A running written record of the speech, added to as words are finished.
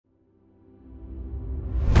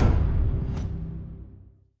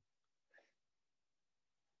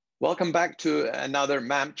Welcome back to another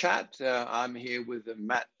MAM Chat. I'm here with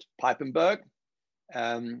Matt Piepenburg,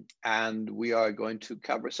 and we are going to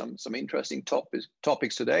cover some interesting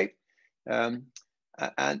topics today.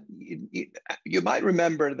 And you might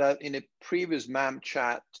remember that in a previous MAM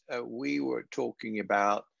Chat, we were talking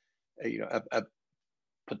about a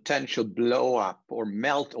potential blow up or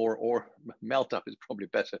melt up is probably a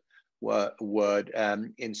better word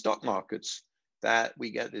in stock markets, that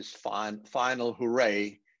we get this final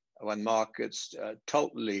hooray when markets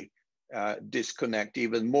totally disconnect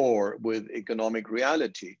even more with economic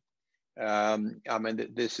reality. I mean,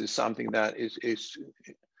 this is something that is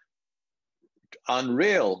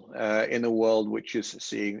unreal in a world which is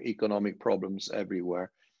seeing economic problems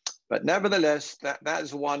everywhere. But nevertheless, that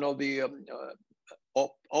is one of the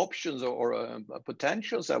options or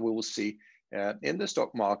potentials that we will see in the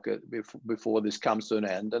stock market before this comes to an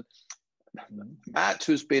end. And Matt,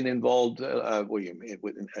 who's been involved,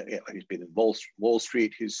 he's been in Wall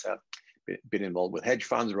Street, he's been involved with hedge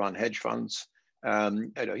funds, run hedge funds.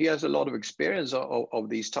 He has a lot of experience of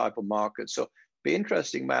these type of markets. So be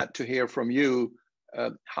interesting, Matt, to hear from you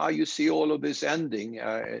how you see all of this ending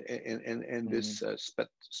in this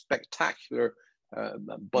spectacular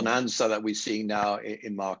bonanza that we're seeing now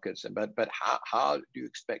in markets. But how do you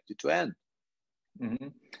expect it to end? Mm-hmm.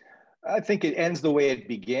 I think it ends the way it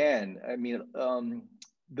began. I mean,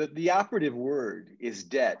 the operative word is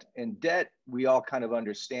debt, and debt we all kind of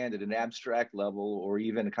understand at an abstract level or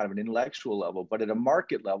even kind of an intellectual level. But at a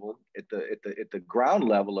market level, at the ground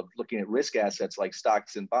level of looking at risk assets like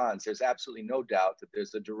stocks and bonds, there's absolutely no doubt that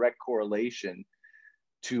there's a direct correlation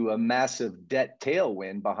to a massive debt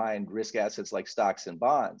tailwind behind risk assets like stocks and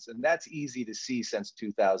bonds. And that's easy to see since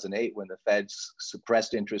 2008, when the Feds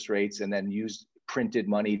suppressed interest rates and then used printed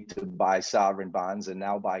money to buy sovereign bonds and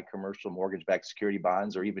now buy commercial mortgage-backed security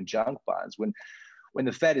bonds or even junk bonds. When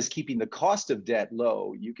the Fed is keeping the cost of debt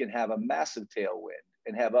low, you can have a massive tailwind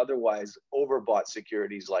and have otherwise overbought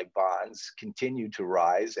securities like bonds continue to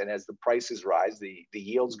rise. And as the prices rise, the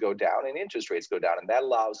yields go down and interest rates go down. And that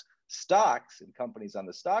allows stocks and companies on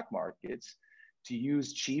the stock markets to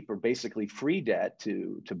use cheap or basically free debt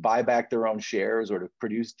to buy back their own shares or to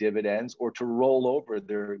produce dividends or to roll over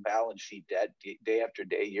their balance sheet debt day after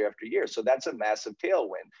day, year after year. So that's a massive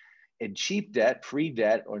tailwind. And cheap debt, free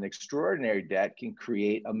debt, or an extraordinary debt can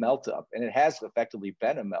create a melt up. And it has effectively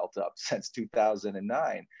been a melt up since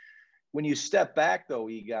 2009. When you step back though,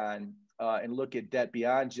 Egon, and look at debt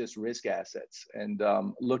beyond just risk assets and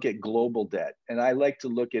look at global debt. And I like to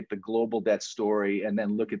look at the global debt story and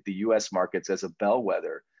then look at the US markets as a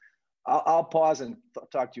bellwether. I'll pause and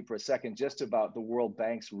talk to you for a second just about the World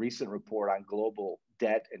Bank's recent report on global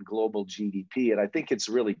debt and global GDP. And I think it's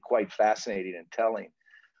really quite fascinating and telling.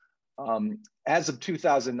 As of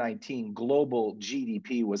 2019, global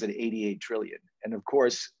GDP was at 88 trillion. And of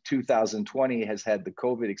course, 2020 has had the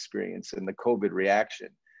COVID experience and the COVID reaction.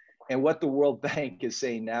 And what the World Bank is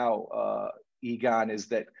saying now, Egon, is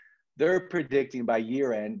that they're predicting by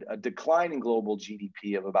year end a decline in global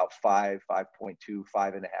GDP of about 5.2,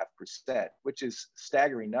 5.5%, which is a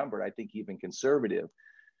staggering number, I think even conservative.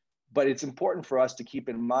 But it's important for us to keep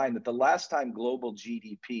in mind that the last time global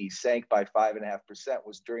GDP sank by 5.5%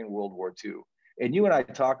 was during World War II. And you and I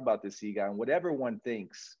talk about this, Egon, whatever one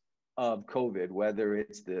thinks of COVID, whether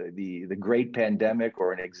it's the great pandemic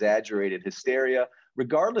or an exaggerated hysteria,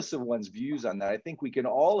 regardless of one's views on that, I think we can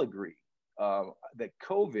all agree that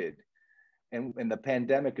COVID and the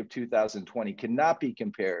pandemic of 2020 cannot be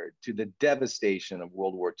compared to the devastation of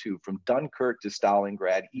World War II, from Dunkirk to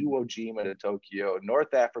Stalingrad, Iwo Jima to Tokyo,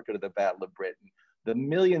 North Africa to the Battle of Britain, the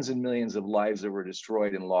millions and millions of lives that were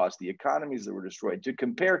destroyed and lost, the economies that were destroyed. To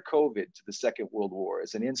compare COVID to the Second World War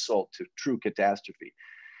is an insult to true catastrophe.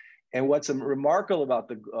 And what's remarkable about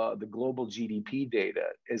the global GDP data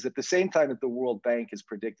is at the same time that the World Bank is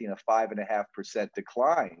predicting a 5.5%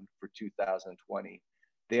 decline for 2020,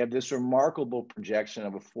 they have this remarkable projection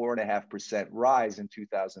of a 4.5% rise in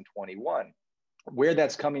 2021. Where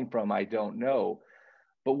that's coming from, I don't know.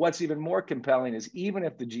 But what's even more compelling is even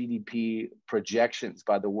if the GDP projections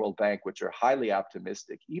by the World Bank, which are highly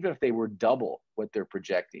optimistic, even if they were double what they're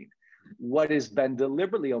projecting, what has been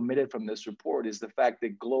deliberately omitted from this report is the fact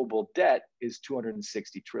that global debt is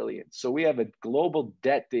 260 trillion. So we have a global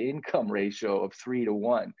debt to income ratio of 3 to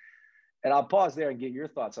 1. And I'll pause there and get your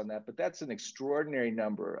thoughts on that. But that's an extraordinary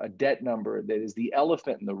number, a debt number that is the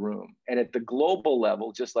elephant in the room. And at the global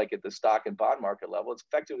level, just like at the stock and bond market level, it's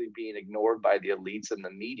effectively being ignored by the elites and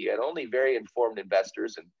the media. And only very informed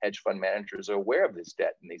investors and hedge fund managers are aware of this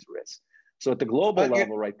debt and these risks. So at the global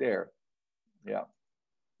level right there, yeah.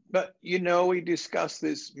 But, you know, we discussed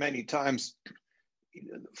this many times.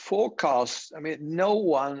 forecasts, I mean, no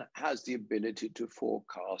one has the ability to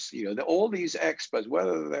forecast. All these experts,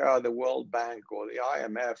 whether they are the World Bank or the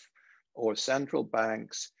IMF or central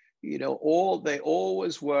banks, they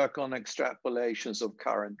always work on extrapolations of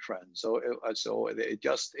current trends. So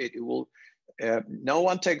it will. No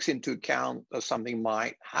one takes into account that something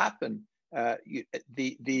might happen. I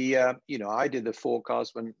did the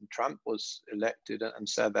forecast when Trump was elected and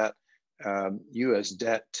said that U.S.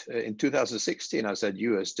 debt in 2016. I said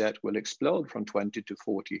U.S. debt will explode from 20 to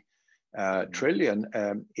 40 trillion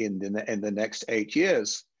in the next 8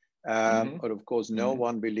 years. But of course, no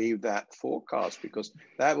one believed that forecast, because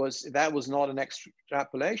that was not an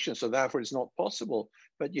extrapolation. So therefore, it's not possible.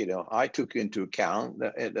 But I took into account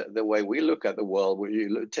the way we look at the world, where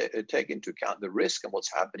you take into account the risk and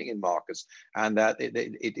what's happening in markets, and that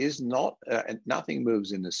it is not nothing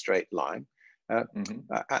moves in a straight line.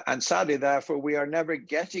 And sadly, therefore, we are never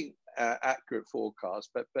getting accurate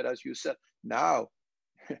forecasts. But as you said, now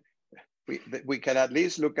we can at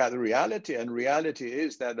least look at the reality, and reality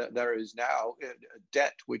is that there is now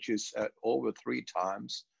debt which is over 3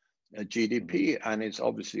 times GDP, and it's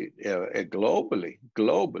obviously globally.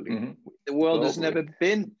 The world has never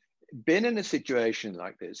been in a situation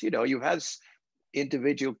like this. You've had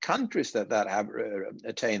individual countries that have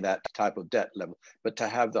attained that type of debt level, but to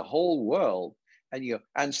have the whole world,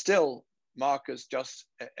 and still markets just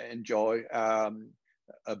enjoy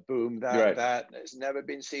a boom that has never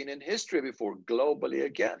been seen in history before, globally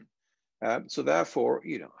again. So therefore,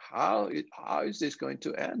 how is this going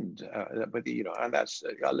to end? And that's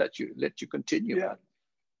I'll let you continue. Yeah.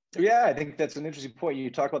 Yeah, I think that's an interesting point.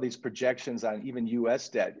 You talk about these projections on even U.S.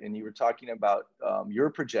 debt, and you were talking about your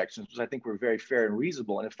projections, which I think were very fair and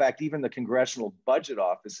reasonable. And in fact, even the Congressional Budget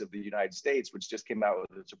Office of the United States, which just came out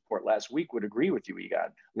with its report last week, would agree with you, Egon.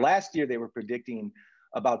 Last year, they were predicting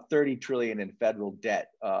about 30 trillion in federal debt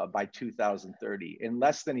by 2030. In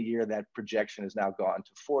less than a year, that projection has now gone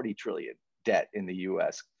to 40 trillion debt in the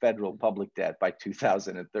U.S., federal public debt by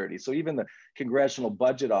 2030. So even the Congressional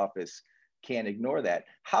Budget Office can't ignore that.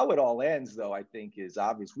 How it all ends, though, I think is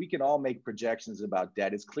obvious. We can all make projections about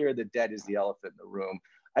debt. It's clear that debt is the elephant in the room.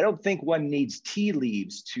 I don't think one needs tea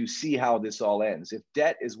leaves to see how this all ends. If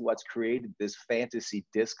debt is what's created this fantasy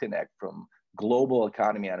disconnect from global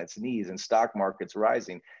economy on its knees and stock markets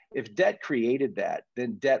rising, if debt created that,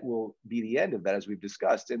 then debt will be the end of that, as we've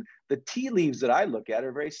discussed. And the tea leaves that I look at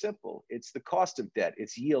are very simple. It's the cost of debt,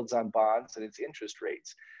 it's yields on bonds, and it's interest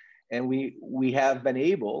rates. And we have been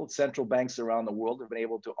able, central banks around the world have been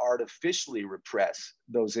able to artificially repress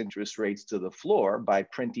those interest rates to the floor by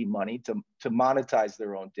printing money to monetize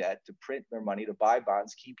their own debt, to print their money, to buy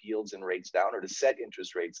bonds, keep yields and rates down, or to set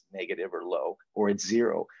interest rates negative or low or at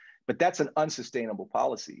zero. But that's an unsustainable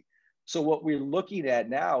policy. So what we're looking at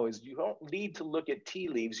now is you don't need to look at tea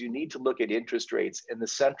leaves, you need to look at interest rates and the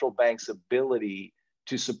central bank's ability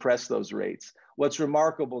to suppress those rates. What's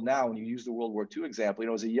remarkable now, when you use the World War II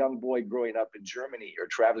example, as a young boy growing up in Germany or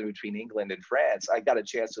traveling between England and France, I got a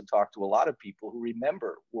chance to talk to a lot of people who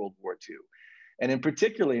remember World War II. And in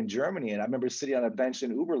particularly in Germany, and I remember sitting on a bench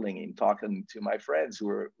in Uberlingen talking to my friends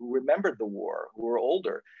who remembered the war, who were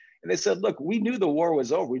older. And they said, look, we knew the war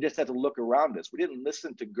was over. We just had to look around us. We didn't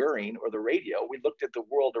listen to Goering or the radio. We looked at the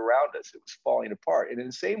world around us. It was falling apart. And in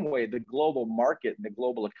the same way, the global market and the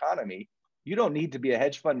global economy, you don't need to be a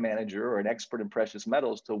hedge fund manager or an expert in precious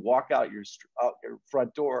metals to walk out your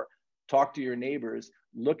front door, talk to your neighbors,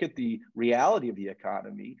 look at the reality of the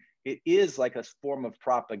economy. It is like a form of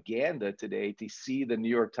propaganda today to see the New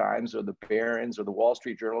York Times or the Barron's or the Wall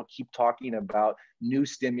Street Journal keep talking about new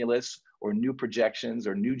stimulus or new projections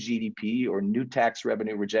or new GDP or new tax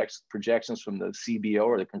revenue projections from the CBO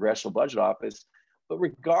or the Congressional Budget Office. But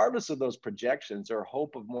regardless of those projections or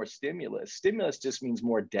hope of more stimulus, stimulus just means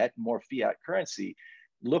more debt, more fiat currency.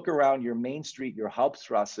 Look around your Main Street, your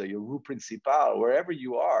Hauptstrasse, your Rue Principale, wherever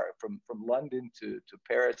you are, from London to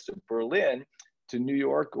Paris to Berlin to New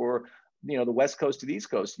York, or the West Coast to the East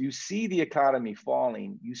Coast. You see the economy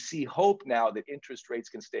falling. You see hope now that interest rates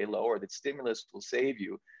can stay lower, that stimulus will save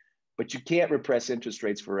you. But you can't repress interest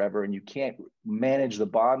rates forever, and you can't manage the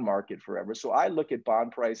bond market forever. So I look at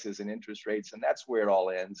bond prices and interest rates, and that's where it all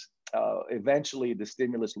ends. Eventually, the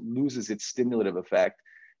stimulus loses its stimulative effect.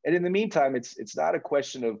 And in the meantime, it's not a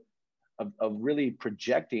question of really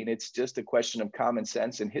projecting. It's just a question of common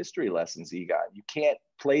sense and history lessons, Egon. You can't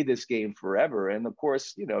play this game forever. And of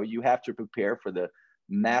course, you have to prepare for the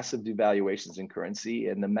massive devaluations in currency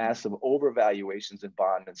and the massive overvaluations in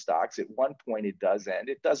bond and stocks. At one point, it does end.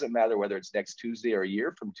 It doesn't matter whether it's next Tuesday or a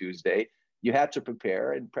year from Tuesday. You have to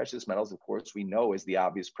prepare. And precious metals, of course, we know is the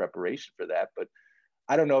obvious preparation for that. But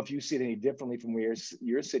I don't know if you see it any differently from where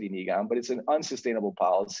you're sitting, Egon, but it's an unsustainable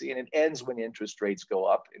policy, and it ends when interest rates go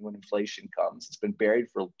up and when inflation comes. It's been buried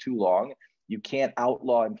for too long. You can't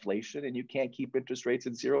outlaw inflation, and you can't keep interest rates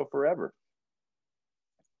at zero forever.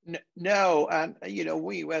 No, and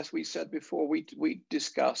as we said before, we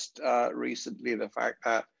discussed recently the fact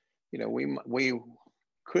that we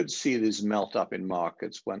could see this melt up in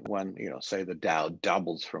markets when say the Dow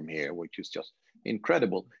doubles from here, which is just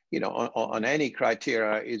incredible. On any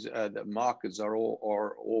criteria, is the markets are all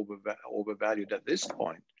overvalued at this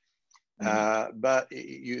point. But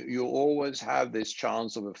you always have this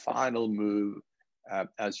chance of a final move,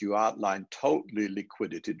 as you outlined, totally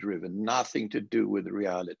liquidity driven, nothing to do with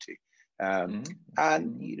reality. And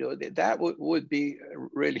that would be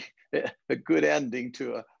really a good ending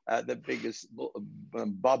to the biggest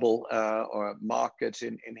bubble or market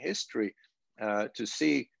in history, to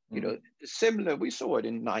see. Similar, we saw it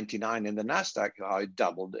in '99 in the Nasdaq, how it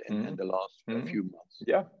doubled in the last few months.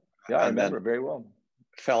 Yeah, I remember very well.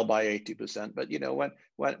 Fell by 80%. But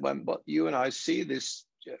when you and I see this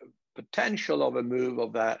potential of a move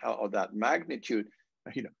of that magnitude,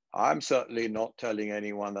 I'm certainly not telling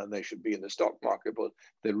anyone that they should be in the stock market, but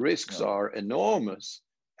the risks are enormous,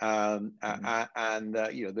 and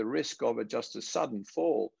the risk of just a sudden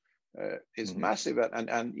fall is massive,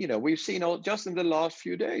 and we've seen just in the last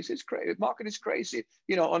few days, it's crazy. The market is crazy.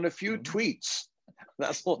 On a few tweets,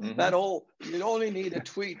 that's all. You only need a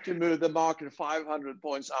tweet to move the market 500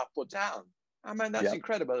 points up or down. I mean, that's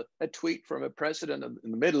incredible. A tweet from a president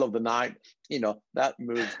in the middle of the night, that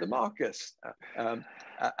moves the markets, and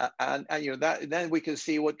then we can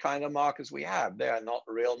see what kind of markets we have. They are not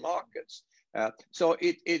real markets. So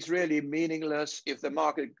it's really meaningless if the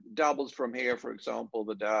market doubles from here, for example,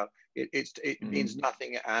 the Dow. It means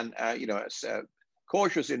nothing, and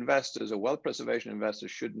cautious investors or wealth preservation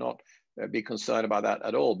investors should not be concerned about that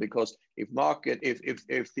at all, because if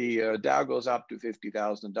the Dow goes up to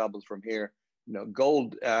 50,000 and doubles from here,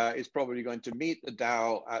 gold is probably going to meet the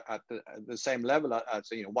Dow at the same level, at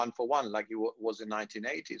 1 for 1, like it was in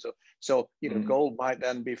 1980. So gold might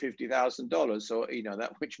then be $50,000. So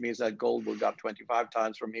that, which means that gold will go up 25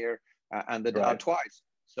 times from here, and the Dow twice.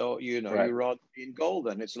 So you rather be in gold,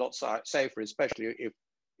 and it's a lot safer, especially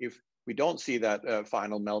if we don't see that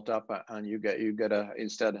final melt up and you get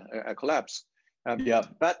instead a collapse.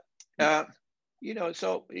 But so.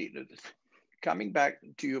 Coming back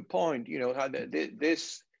to your point,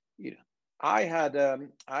 I had a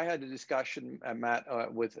discussion,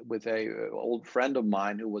 Matt, with a old friend of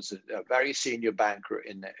mine who was a very senior banker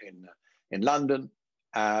in London,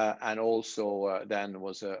 and also then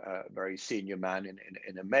was a very senior man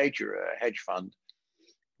in a major hedge fund,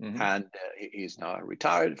 and he's now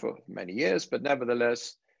retired for many years, but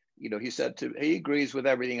nevertheless. He said he agrees with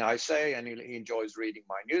everything I say, and he enjoys reading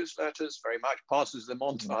my newsletters very much, passes them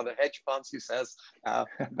on to other hedge funds, he says,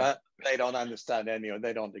 but they don't understand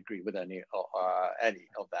they don't agree with any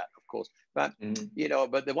of that, of course. But,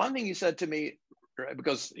 but the one thing he said to me,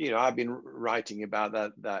 because, I've been writing about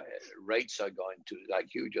that rates are going to,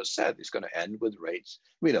 like you just said, it's going to end with rates,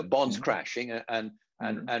 bonds crashing and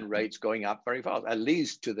rates going up very fast, at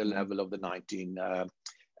least to the level of the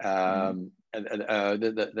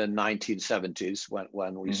 1970s,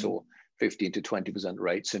 when we saw 15 to 20%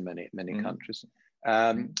 rates in many countries.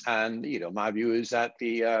 And my view is that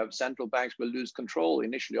the central banks will lose control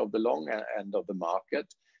initially of the long end of the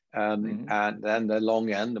market, and then the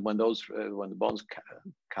long end, when the bonds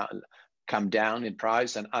come down in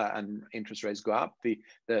price and interest rates go up,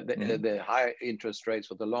 the higher interest rates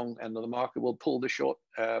for the long end of the market will pull the short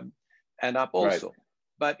end up also. Right.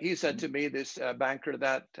 But he said to me, this banker,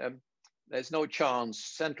 that there's no chance.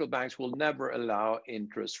 Central banks will never allow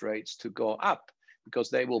interest rates to go up,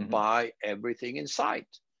 because they will buy everything in sight.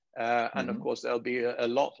 And of course, there'll be a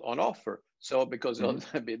lot on offer. So because there'll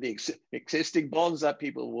be the existing bonds that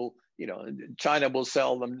people will, China will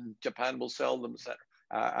sell them, Japan will sell them, etc.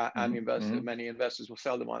 And many investors will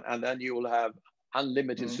sell them on. And then you will have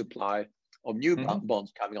unlimited supply of new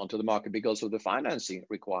bonds coming onto the market because of the financing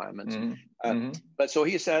requirements. But so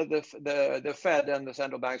he said the Fed and the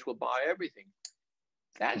central banks will buy everything.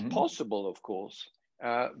 That's possible, of course,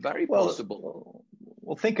 very possible.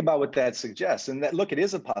 Well, think about what that suggests. And that, look, it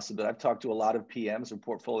is a possibility. I've talked to a lot of PMs and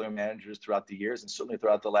portfolio managers throughout the years, and certainly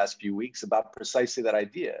throughout the last few weeks, about precisely that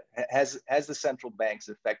idea. Has the central banks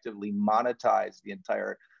effectively monetized the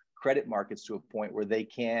entire credit markets to a point where they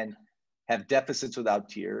can have deficits without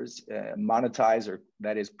tears, monetize, or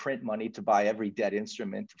that is print money to buy every debt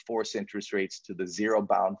instrument, to force interest rates to the zero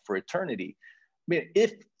bound for eternity? mean,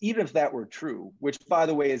 even if that were true, which by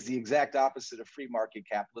the way is the exact opposite of free market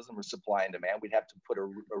capitalism or supply and demand, we'd have to put a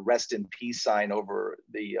rest in peace sign over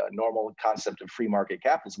the normal concept of free market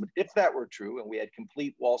capitalism. But if that were true, and we had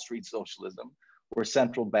complete Wall Street socialism, where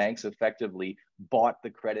central banks effectively bought the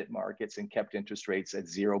credit markets and kept interest rates at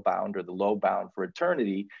zero bound or the low bound for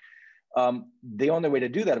eternity, the only way to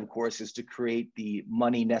do that, of course, is to create the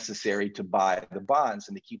money necessary to buy the bonds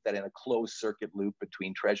and to keep that in a closed circuit loop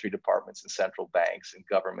between treasury departments and central banks and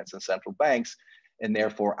governments and central banks, and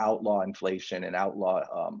therefore outlaw inflation and outlaw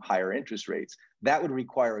higher interest rates. That would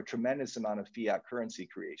require a tremendous amount of fiat currency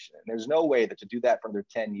creation. And there's no way that to do that for another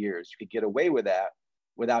 10 years, you could get away with that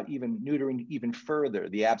without even neutering even further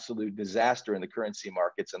the absolute disaster in the currency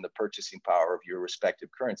markets and the purchasing power of your respective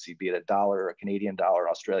currency, be it a dollar, a Canadian dollar,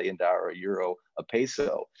 Australian dollar, a euro, a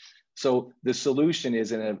peso. So the solution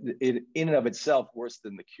is in and of itself worse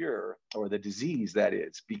than the cure, or the disease, that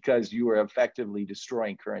is, because you are effectively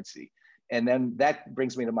destroying currency. And then that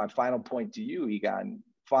brings me to my final point to you, Egon.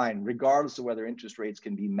 Fine, regardless of whether interest rates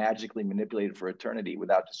can be magically manipulated for eternity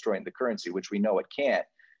without destroying the currency, which we know it can't,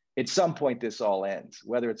 at some point, this all ends.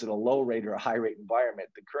 Whether it's in a low rate or a high rate environment,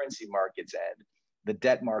 the currency markets end. The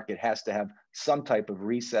debt market has to have some type of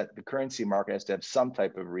reset. The currency market has to have some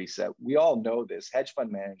type of reset. We all know this. Hedge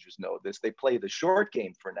fund managers know this. They play the short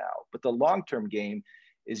game for now. But the long-term game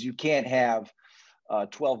is you can't have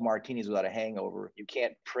 12 martinis without a hangover. You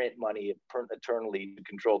can't print money eternally to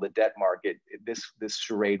control the debt market. This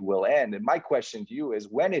charade will end. And my question to you is,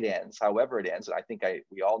 when it ends, however it ends, and I think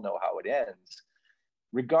we all know how it ends,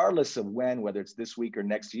 regardless of when, whether it's this week or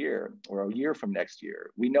next year or a year from next year,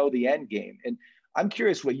 we know the end game. And I'm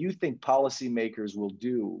curious what you think policymakers will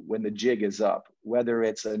do when the jig is up, whether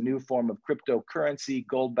it's a new form of cryptocurrency,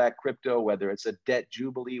 gold-backed crypto, whether it's a debt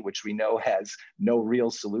jubilee, which we know has no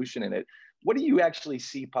real solution in it. What do you actually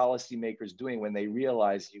see policymakers doing when they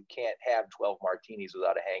realize you can't have 12 martinis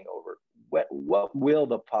without a hangover? What will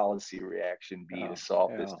the policy reaction be to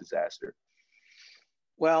solve this disaster?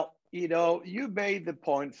 Well, you made the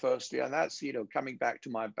point firstly, and that's, coming back to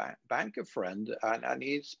my banker friend, and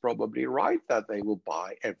he's probably right that they will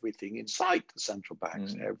buy everything in sight, the central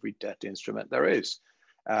banks, every debt instrument there is,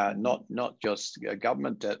 not just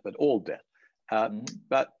government debt, but all debt.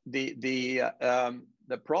 But the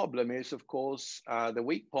problem is, of course, the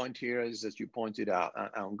weak point here is, as you pointed out, and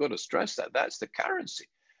I'm going to stress that, that's the currency.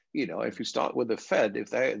 If you start with the Fed, if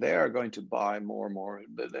they are going to buy more and more,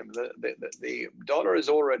 the dollar has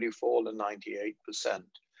already fallen 98%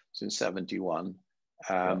 since 71,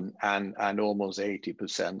 and almost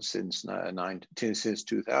 80% since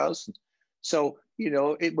 2000. So,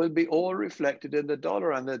 it will be all reflected in the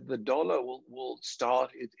dollar, and the dollar will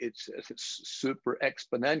start its super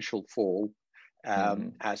exponential fall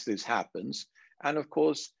as this happens. And of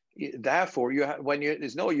course, therefore, the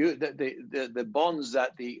bonds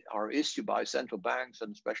that are issued by central banks,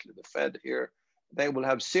 and especially the Fed here, they will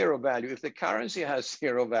have zero value. If the currency has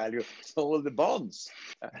zero value, so will the bonds,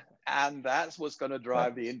 and that's what's going to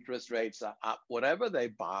drive the interest rates up. Whatever they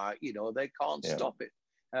buy, they can't stop it.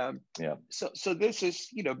 So this is,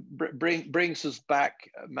 brings us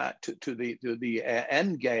back, Matt, to the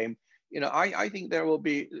end game. I think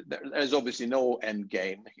there's obviously no end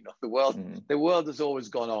game. The world has always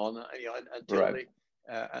gone on,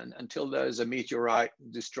 until there's a meteorite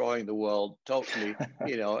destroying the world totally.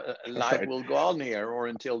 Life will go on here, or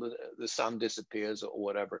until the sun disappears or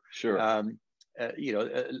whatever. Sure.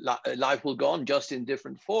 Life will go on, just in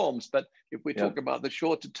different forms. But if we talk about the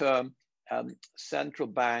shorter term, central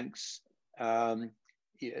banks,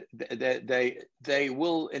 they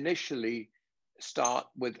will initially start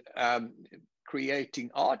with creating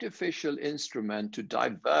artificial instrument to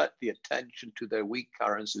divert the attention to their weak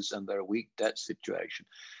currencies and their weak debt situation.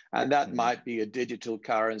 And that might be a digital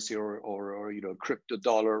currency or crypto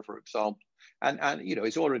dollar, for example. And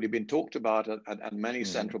it's already been talked about, and many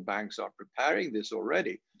central banks are preparing this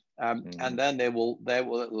already. And then they will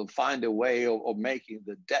find a way of making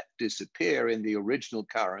the debt disappear in the original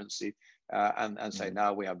currency, and say,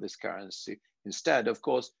 now we have this currency instead. Of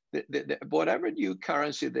course, whatever new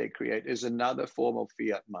currency they create is another form of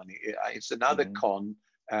fiat money. It's another con,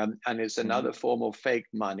 and it's another form of fake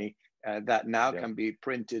money that now can be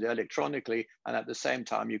printed electronically, and at the same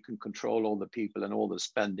time you can control all the people and all the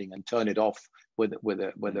spending and turn it off with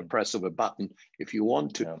a press of a button if you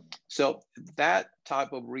want to. So that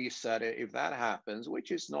type of reset, if that happens,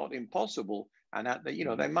 which is not impossible, and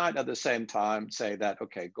they might at the same time say that,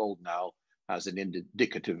 okay, gold now has an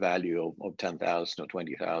indicative value of 10,000 or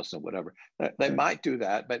 20,000 or whatever. They might do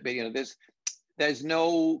that, but there's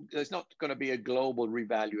not going to be a global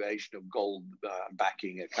revaluation of gold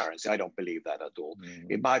backing a currency. I don't believe that at all.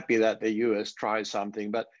 It might be that the US tries something,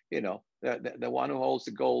 but the one who holds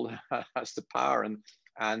the gold has the power, and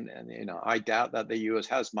I doubt that the US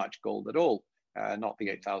has much gold at all. Not the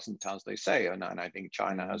 8,000 tons they say, and I think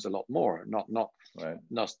China has a lot more. Not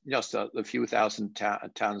just the few thousand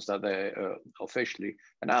tons that they officially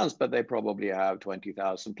announced, but they probably have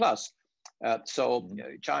 20,000 plus.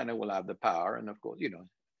 China will have the power, and of course,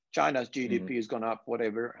 China's GDP has gone up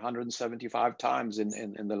 175 times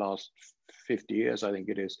in the last 50 years, I think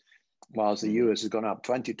it is, whilst the US has gone up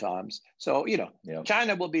 20 times. So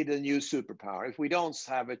China will be the new superpower. If we don't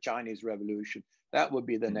have a Chinese revolution, that would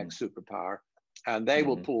be the next superpower, and they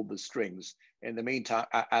will pull the strings. In the meantime,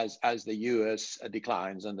 as the US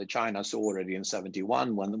declines, and the China's already in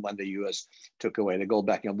 71 when the US took away the gold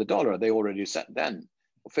backing of the dollar, they already said then.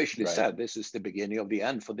 Officially said this is the beginning of the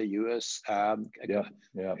end for the U.S.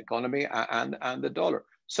 Economy and the dollar.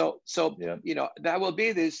 So there will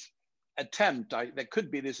be this attempt. There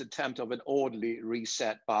could be this attempt of an orderly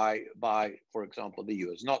reset by for example, the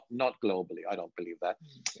U.S. Not globally. I don't believe that.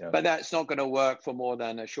 But that's not going to work for more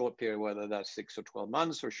than a short period, whether that's 6 or 12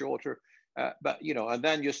 months or shorter. But and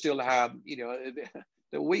then you still have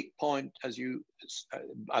the weak point, as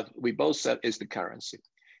we both said, is the currency.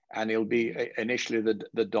 And it'll be initially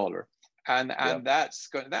the dollar, and that's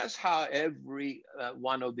how every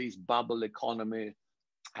one of these bubble economies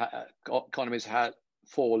had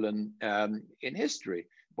fallen in history.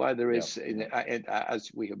 Whether it's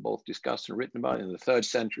as we have both discussed and written about, in the 3rd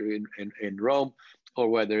century in Rome, or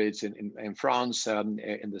whether it's in France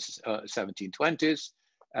in the 1720s,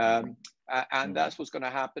 and that's what's going to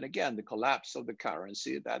happen again. The collapse of the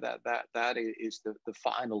currency. That is the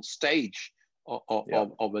final stage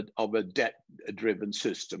of a debt-driven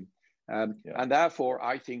system, and therefore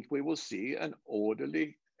I think we will see an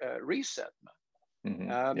orderly reset,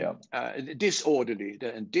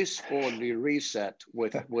 disorderly reset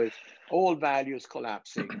with all values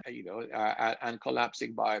collapsing, and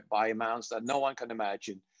collapsing by amounts that no one can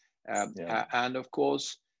imagine, and of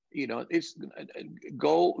course. It's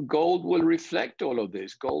gold will reflect all of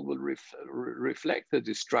this. Gold will reflect the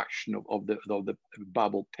destruction of the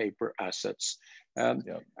bubble paper assets, and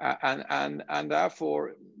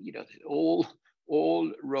therefore,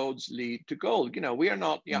 all roads lead to gold. We are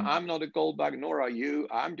not. I'm not a gold bug, nor are you.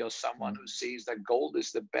 I'm just someone who sees that gold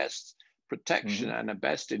is the best protection and the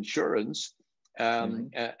best insurance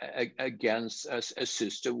against a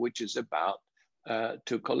system which is about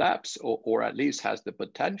to collapse, or at least has the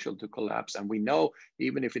potential to collapse. And we know,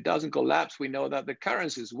 even if it doesn't collapse, we know that the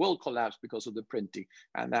currencies will collapse because of the printing,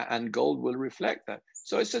 and gold will reflect that.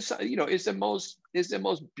 So it's it's the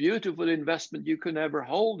most beautiful investment you can ever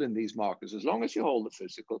hold in these markets, as long as you hold the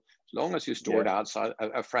physical, as long as you store it outside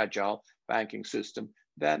a fragile banking system.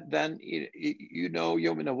 Then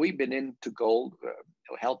we've been into gold,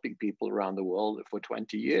 helping people around the world for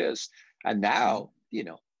 20 years, and now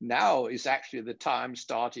now is actually the time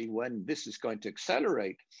starting when this is going to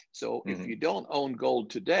accelerate. So if you don't own gold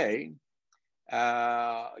today,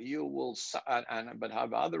 you will, but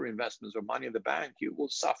have other investments or money in the bank, you will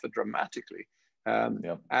suffer dramatically. And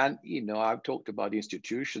I've talked about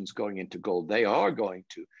institutions going into gold. They are going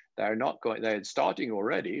to. They're not going. They're starting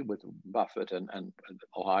already with Buffett and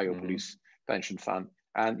Ohio Police Pension Fund.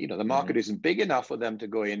 And the market isn't big enough for them to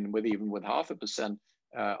go in with even with 0.5%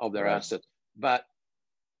 of their assets, but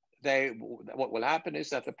what will happen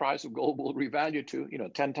is that the price of gold will revalue to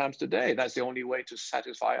 10 times today. That's the only way to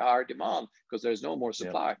satisfy our demand, because there's no more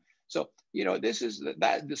supply. So this is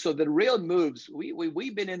that. So the real moves,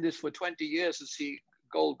 we've been in this for 20 years to see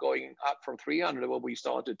gold going up from 300 when we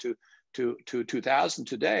started to 2,000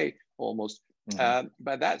 today almost.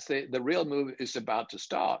 But that's the real move is about to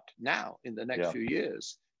start now in the next few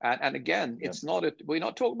years. And again, it's not we're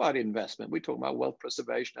not talking about investment. We're talking about wealth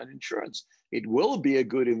preservation and insurance. It will be a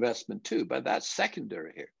good investment too, but that's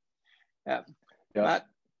secondary here.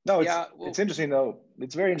 It's interesting though.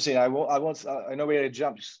 It's very interesting. I know we had to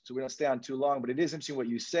jump, so we don't stay on too long. But it is interesting what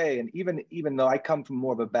you say. And even though I come from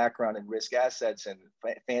more of a background in risk assets and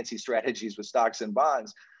fancy strategies with stocks and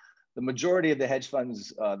bonds, the majority of the hedge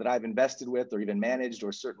funds that I've invested with, or even managed,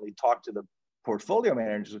 or certainly talked to the portfolio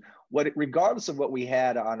managers, regardless of what we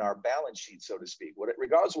had on our balance sheet, so to speak,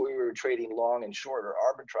 regardless of what we were trading long and short or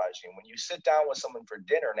arbitraging, when you sit down with someone for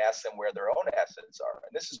dinner and ask them where their own assets are,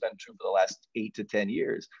 and this has been true for the last 8 to 10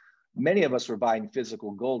 years, many of us were buying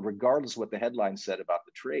physical gold, regardless of what the headline said about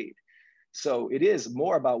the trade. So it is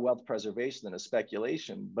more about wealth preservation than a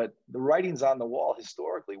speculation, but the writing's on the wall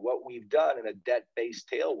historically. What we've done in a debt-based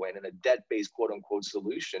tailwind and a debt-based quote unquote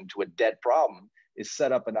solution to a debt problem is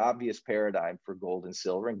set up an obvious paradigm for gold and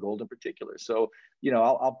silver, and gold in particular. So,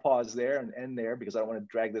 I'll pause there and end there because I don't want to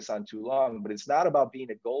drag this on too long, but it's not about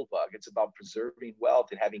being a gold bug. It's about preserving wealth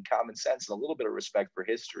and having common sense and a little bit of respect for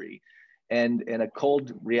history, and a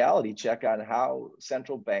cold reality check on how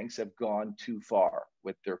central banks have gone too far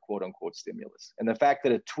with their quote unquote stimulus. And the fact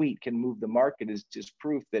that a tweet can move the market is just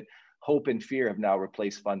proof that hope and fear have now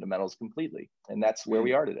replaced fundamentals completely. And that's where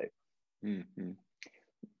we are today. Mm-hmm.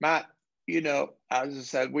 Matt, as I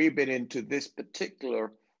said, we've been into this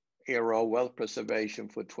particular era of wealth preservation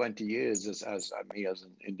for 20 years as me as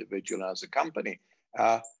an individual, as a company.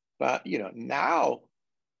 But now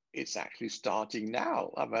it's actually starting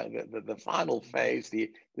now. The final phase,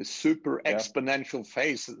 the super exponential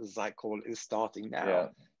phase, as I call it, is starting now. Yeah.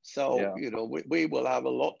 So, we will have a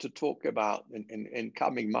lot to talk about in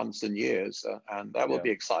coming months and years, and that will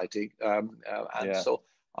be exciting. So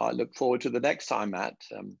I look forward to the next time, Matt.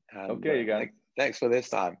 Okay, Egon. Thanks for this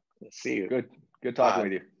time. See you. Good talking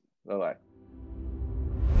with you. Bye-bye.